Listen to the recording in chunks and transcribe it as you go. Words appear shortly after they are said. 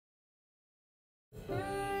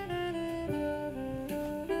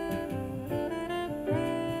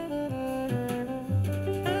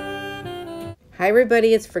Hi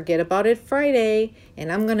everybody, it's Forget About It Friday,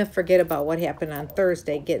 and I'm going to forget about what happened on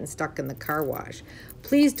Thursday getting stuck in the car wash.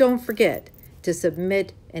 Please don't forget to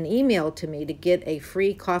submit an email to me to get a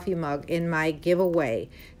free coffee mug in my giveaway.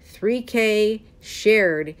 3K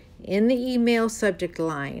shared in the email subject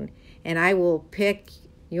line, and I will pick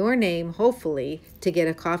your name, hopefully, to get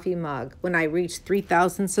a coffee mug when I reach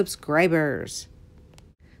 3,000 subscribers.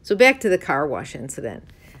 So back to the car wash incident.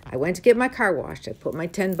 I went to get my car washed. I put my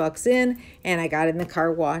 10 bucks in and I got in the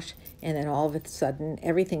car wash, and then all of a sudden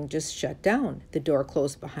everything just shut down. The door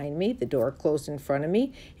closed behind me, the door closed in front of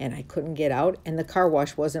me, and I couldn't get out, and the car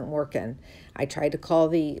wash wasn't working. I tried to call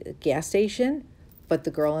the gas station, but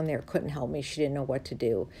the girl in there couldn't help me. She didn't know what to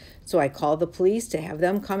do. So I called the police to have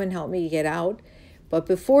them come and help me get out. But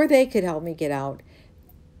before they could help me get out,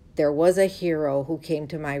 there was a hero who came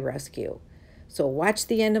to my rescue. So watch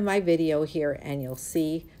the end of my video here and you'll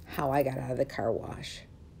see how I got out of the car wash.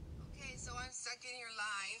 Okay, so I'm stuck in here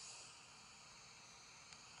live.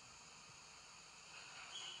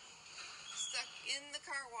 Stuck in the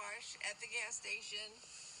car wash at the gas station.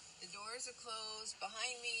 The doors are closed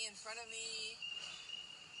behind me, in front of me.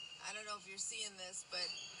 I don't know if you're seeing this, but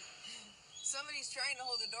somebody's trying to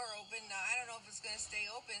hold the door open. Now, I don't know if it's going to stay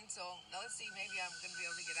open, so now let's see. Maybe I'm going to be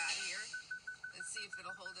able to get out of here. Let's see if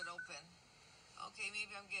it'll hold it open. Okay, maybe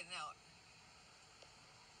I'm getting out.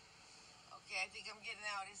 Okay, I think I'm getting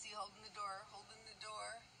out. Is he holding the door? Holding the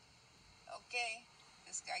door. Okay,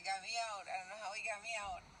 this guy got me out. I don't know how he got me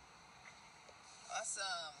out.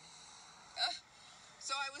 Awesome.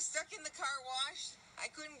 So I was stuck in the car wash. I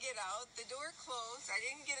couldn't get out. The door closed. I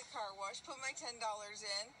didn't get a car wash. Put my $10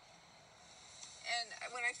 in. And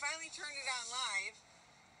when I finally turned it on live,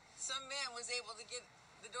 some man was able to get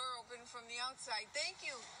the door open from the outside. Thank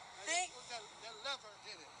you. That lever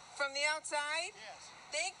did it. From the outside? Yes.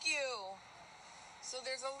 Thank you. So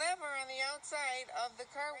there's a lever on the outside of the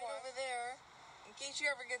car wash over there, in case you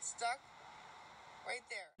ever get stuck. Right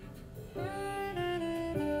there.